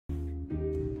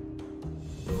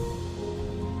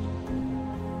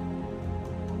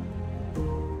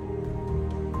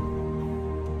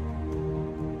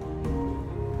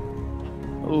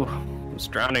Ooh, I'm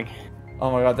just drowning. Oh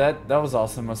my god, that was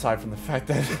awesome. Aside from the fact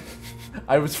that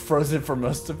I was frozen for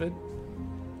most of it.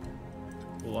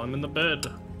 Well, I'm in the bed.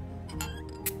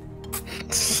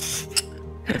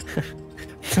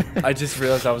 I just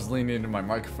realized I was leaning into my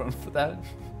microphone for that.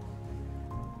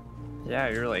 Yeah,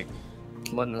 you're like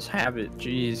letting us have it.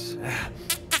 Jeez.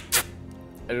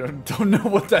 I don't know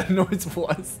what that noise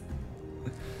was.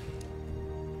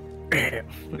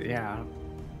 Yeah.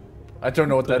 I don't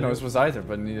know what that noise was either,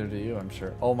 but neither do you, I'm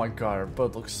sure. Oh my god, our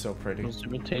boat looks so pretty. I was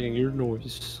imitating your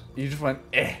noise. You just went,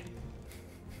 eh.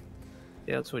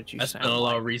 Yeah, that's what you I sound spent a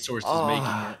lot like. of resources making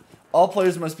it. All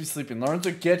players must be sleeping.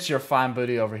 Lorenzo, get your fine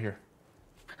booty over here.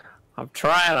 I'm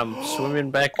trying. I'm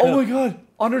swimming back Oh up. my god,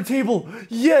 under table.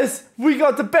 Yes, we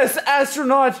got the best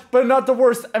astronaut, but not the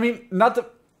worst. I mean, not the...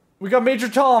 We got Major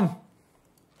Tom.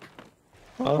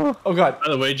 Oh. Oh god. By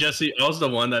the way, Jesse, I was the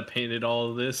one that painted all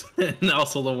of this, and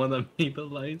also the one that made the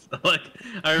lights. Like,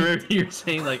 I remember you were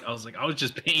saying, like, I was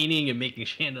just painting and making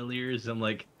chandeliers. I'm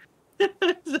like,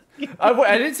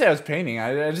 I didn't say I was painting.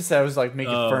 I just said I was like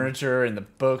making furniture and the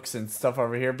books and stuff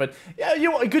over here. But yeah,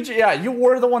 you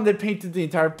were the one that painted the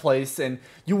entire place, and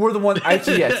you were the one.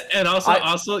 Actually, yes. And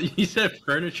also, you said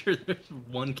furniture. There's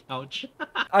one couch.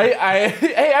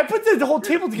 I put the whole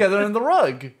table together and the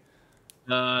rug.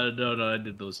 No, I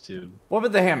did those two. What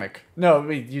about the hammock? No,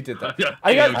 wait, you did that.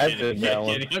 I'm I did that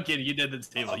one. kidding. I'm kidding. You did this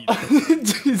table. You did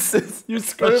Jesus, you're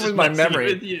screwing with my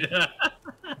memory.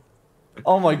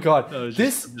 Oh my god, I'm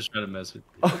this. just trying to mess with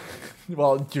you.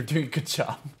 Well, you're doing a good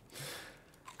job.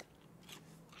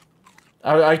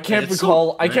 I can't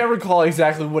recall. I can't recall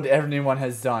exactly what anyone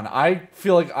has done. I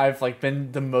feel like I've like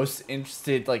been the most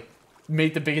interested, like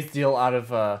made the biggest deal out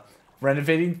of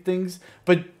renovating things.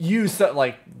 But you said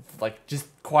like just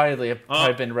quietly have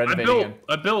probably been renovating.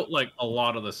 I built like a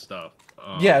lot of the stuff.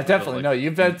 Yeah, definitely. No,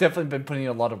 you've definitely been putting in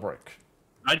a lot of work.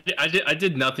 I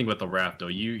did nothing with the raft though.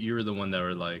 You were the one that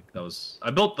were like that was.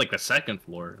 I built like the second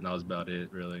floor and that was about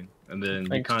it really. And then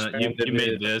you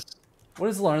made this. What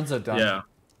has Lorenzo done? Yeah.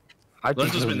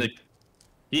 Lorenzo's been the...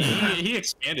 he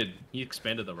expanded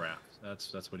the raft.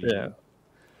 That's what he did.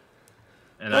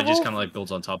 And I Well, just kind of like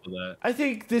builds on top of that. I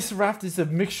think this raft is a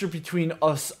mixture between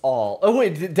us all. Oh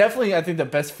wait, definitely I think the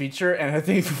best feature, and I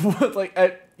think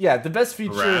yeah, the best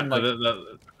feature Raft, and like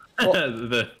the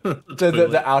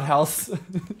the outhouse.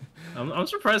 I'm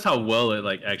surprised how well it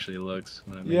like actually looks.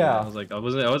 When I made Yeah. it. I was like I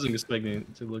wasn't expecting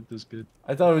it to look this good.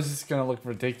 I thought it was just gonna look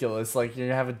ridiculous. Like you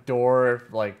have a door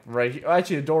like right here.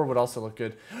 Actually, a door would also look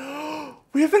good.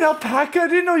 We have an alpaca. I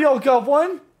didn't know y'all got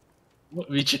one.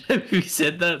 We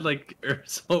said that like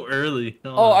so early.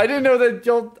 Oh, I didn't know that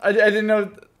y'all. I didn't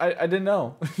know. I didn't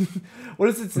know. What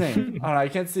is its name? I don't know. I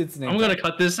can't see its name. I'm gonna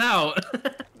cut this out.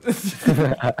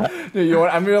 No, you know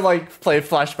what? I'm gonna like play a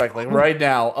flashback like right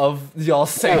now of y'all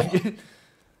saying it.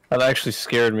 That actually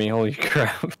scared me. Holy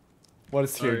crap! What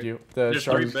has scared you? The There's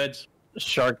shark. 3 beds. The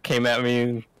shark came at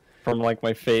me from like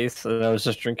my face, and I was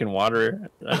just drinking water.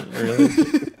 Really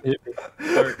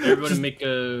Everybody make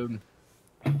a.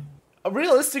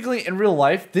 Realistically, in real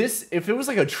life, this if it was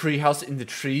like a tree house in the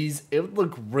trees, it would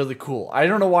look really cool. I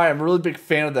don't know why. I'm a really big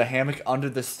fan of the hammock under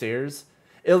the stairs.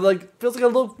 It like feels like a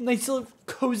little nice little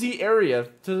cozy area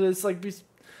to just like be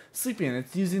sleeping in.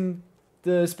 It's using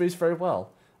the space very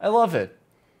well. I love it.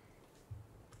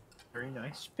 very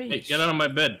nice space. Hey, get out of my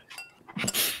bed.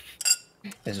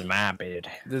 This is my bed.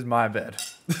 This is my bed.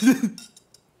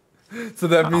 So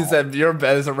that means that your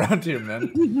bed is around here,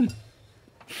 man.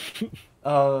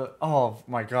 Oh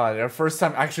my god, our first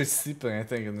time actually sleeping, I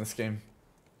think, in this game.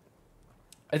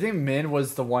 I think Min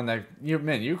was the one that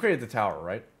you created the tower,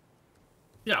 right?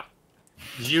 Yeah.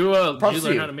 Did you learn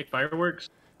how to make fireworks?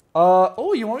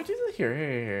 Oh, you want me to do that?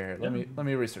 Here. Let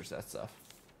me research that stuff.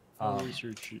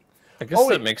 Research it. I guess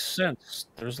that makes sense.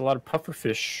 There's a lot of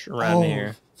pufferfish around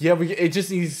here. Yeah, it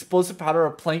just needs explosive powder,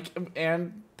 a plank,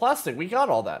 and plastic. We got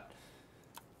all that.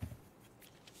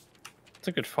 It's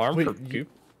a good farm for goop.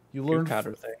 You learned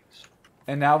powder things.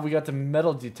 And now we got the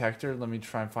metal detector. Let me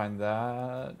try and find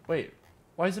that. Wait,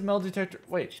 why is it metal detector?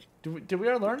 Wait, did we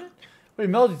already learn it? Wait,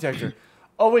 metal detector.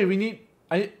 Oh wait, we need.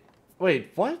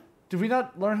 Wait, what? Did we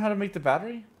not learn how to make the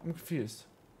battery? I'm confused.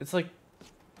 It's like,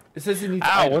 it says it needs.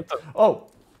 Ow! What the? Oh,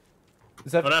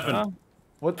 is that What happened?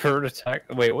 What? Bird attack.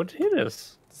 Wait, what hit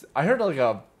us? I heard like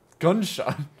a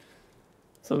gunshot.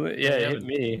 So yeah, it hit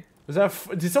me. Was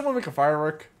that? Did someone make a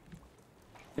firework?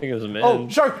 I think it was a man. Oh,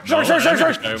 shark! Get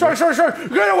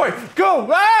away! Go!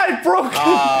 Ah, I broke it!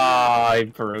 Ah, I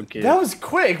broke it. That was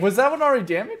quick. Was that one already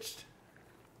damaged?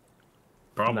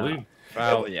 Probably. No.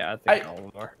 Oh, yeah, I think all of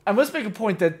them are. I must make a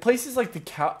point that places like the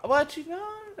cow... Well, actually, no.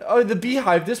 Oh, the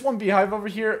beehive. This one beehive over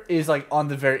here is like on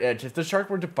the very edge. If the shark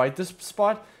were to bite this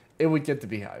spot, it would get the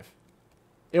beehive.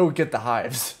 It would get the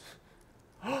hives.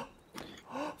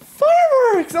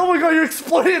 Fireworks! Oh my god, you're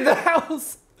exploding the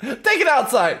house! Take it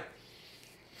outside!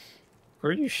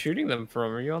 Where are you shooting them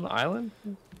from? Are you on the island?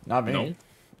 Not me. No.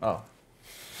 Oh.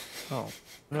 Oh.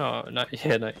 No, not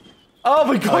yet. Not... Oh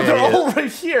my god, yeah, they're yeah. all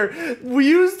right here! We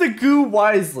use the goo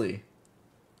wisely.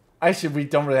 Actually, we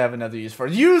don't really have another use for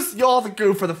it. Use all the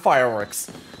goo for the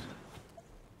fireworks.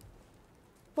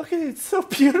 Look at it, it's so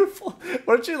beautiful.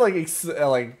 Why don't you like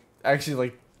actually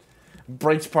like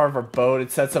breaks part of our boat,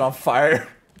 it sets it on fire.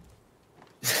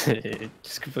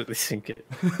 Just completely sink it.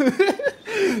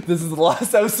 This is the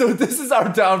last episode. This is our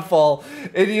downfall.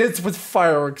 Idiots with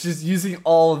fireworks, just using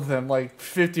all of them, like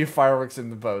 50 fireworks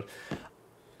in the boat.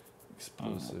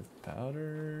 Explosive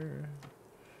powder.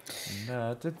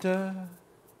 Da, da, da.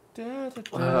 Da, da,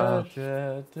 da,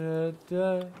 da, da,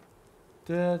 da,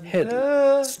 da, Hit.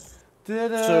 da, da,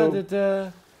 da, So, da,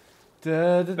 da.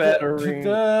 Da, da, battery.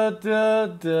 da, da,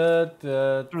 da,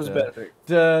 da, Where's da, battery?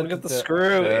 da, Look at the da,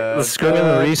 screw. da, The screw and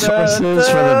da, the resources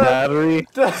for the battery.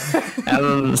 da.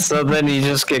 And then, so then you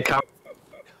just get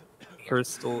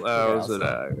crystal. Yeah, Was it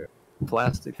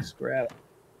plastic scrap?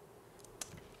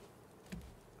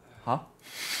 Huh?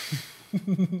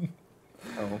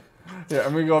 Oh. Yeah,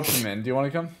 I'm gonna go up to Min. Do you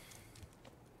want to come?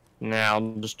 Nah,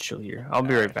 I'll just chill here. I'll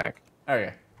be right back.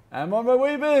 Okay. I'm on my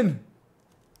way, Min.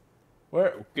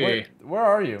 Okay. Where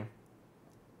are you?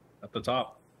 At the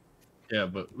top. Yeah,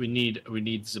 but we need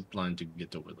zipline to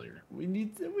get over there. We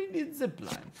need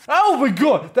zipline. Oh my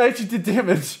god, that actually did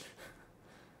damage.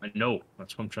 I know.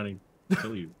 That's what I'm trying to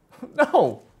tell you.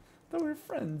 No, that we're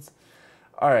friends.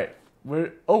 All right,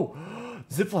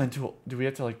 zipline tool. Do we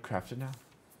have to like craft it now?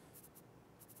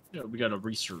 Yeah, we gotta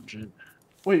research it.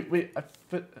 Wait. I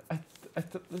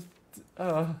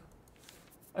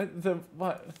didn't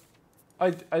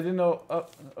know.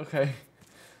 Okay.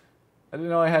 I didn't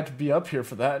know I had to be up here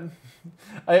for that.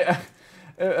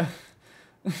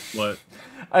 What?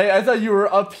 I thought you were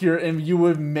up here and you would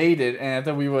have made it, and I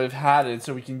thought we would have had it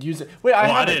so we can use it. Wait,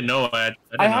 I didn't know. I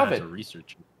didn't have know it. to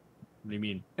research it. What do you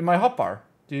mean? In my hotbar.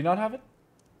 Do you not have it?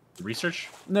 Research?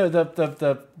 No, the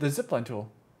zipline tool.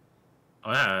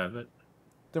 Oh, yeah, I have it.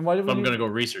 Then why did we? I'm gonna go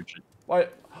research it. Why?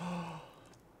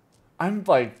 I'm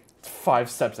like 5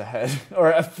 steps ahead,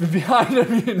 or behind. I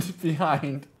mean,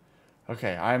 behind.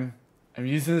 Okay, I'm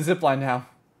using the zipline now.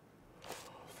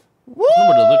 Woo! I don't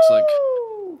know what it looks like.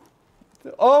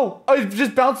 Oh, it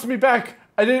just bounced me back.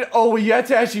 I didn't. Oh, you had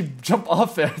to actually jump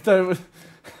off it. I thought it was.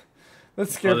 That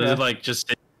scared me. Does it like just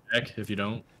stay back if you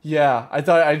don't? Yeah, I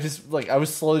thought I just I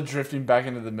was slowly drifting back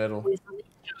into the middle.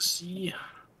 See.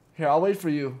 Here, I'll wait for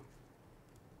you.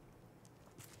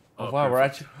 Oh, wow, perfect. we're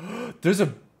actually. There's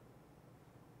a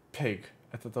pig.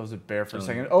 I thought that was a bear for a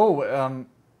Telling second. Oh,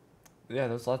 yeah,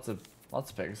 there's lots of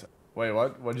pigs. Wait,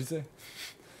 what? What'd you say?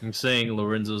 I'm saying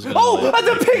Lorenzo's gonna. Oh, the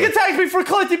pig attacked me for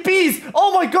collecting bees!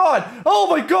 Oh my god! Oh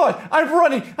my god! I'm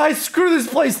running! I screw this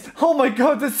place! Oh my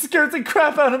god, that scared the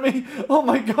crap out of me! Oh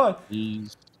my god!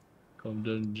 Please, calm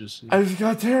down, Jesse. I just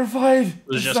got terrified. It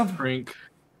was just a prank.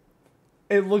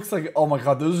 It looks like, oh my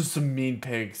god, those are some mean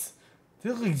pigs.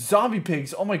 They look like zombie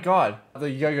pigs. Oh my god.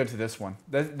 You gotta go to this one.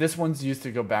 This one's used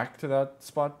to go back to that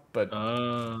spot, but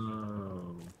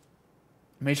Oh.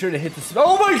 make sure to hit the.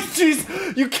 Oh my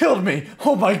jeez! You killed me!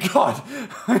 Oh my god!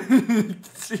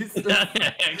 Jesus.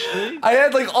 Actually. I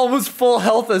had like almost full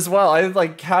health as well. I had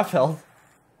like half health.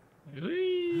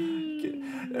 Whee!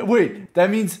 Wait, that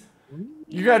means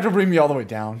you're gonna have to bring me all the way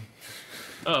down.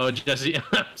 Oh, Jesse.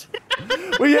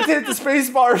 Well, you have to hit the space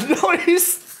bar. No, he's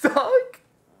stuck.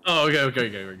 Oh, okay,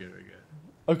 we're good.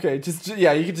 Okay,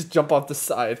 yeah, you can just jump off the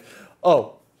side.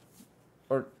 Oh,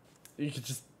 or you could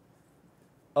just.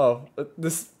 Oh,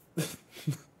 this.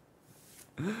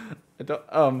 I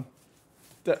don't.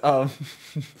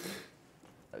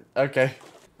 Okay.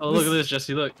 Oh, look at this,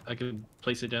 Jesse. Look, I can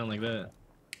place it down like that.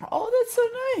 Oh, that's so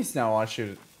nice. Now I'll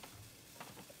shoot it.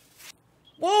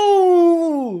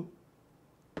 Whoa!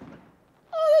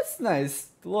 Oh, that's nice.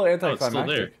 A little it's still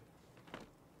anticlimactic. there.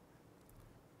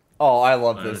 Oh, I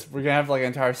love this. We're gonna have like an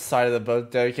entire side of the boat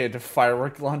dedicated to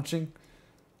firework launching.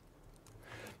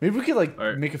 Maybe we could like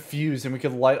make a fuse and we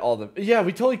could light all the. Yeah,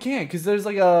 we totally can because there's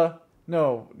like a.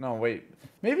 No, wait.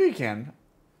 Maybe we can.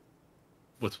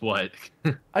 With what?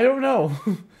 I don't know.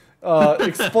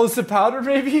 Explosive powder,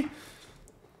 maybe.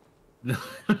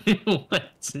 What?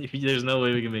 There's no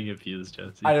way we can make a fuse,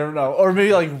 Jesse. I don't know, or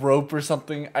maybe like rope or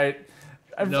something. I'm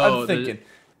thinking.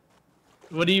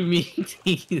 What do you mean?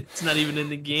 It's not even in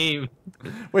the game.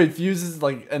 Wait, fuse is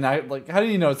like how do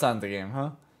you know it's not in the game, huh?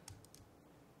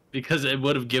 Because it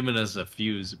would have given us a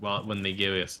fuse when they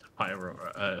gave us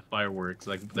fireworks.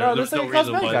 Like No, there's that's like no a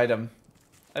reason cosmetic why. item.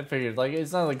 I figured, like,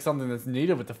 it's not like something that's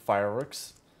needed with the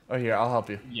fireworks. Oh, here, I'll help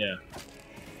you. Yeah.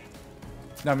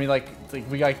 No, I mean, like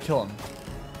we gotta kill him.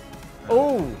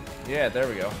 Oh, yeah, there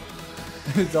we go.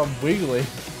 It's all wiggly.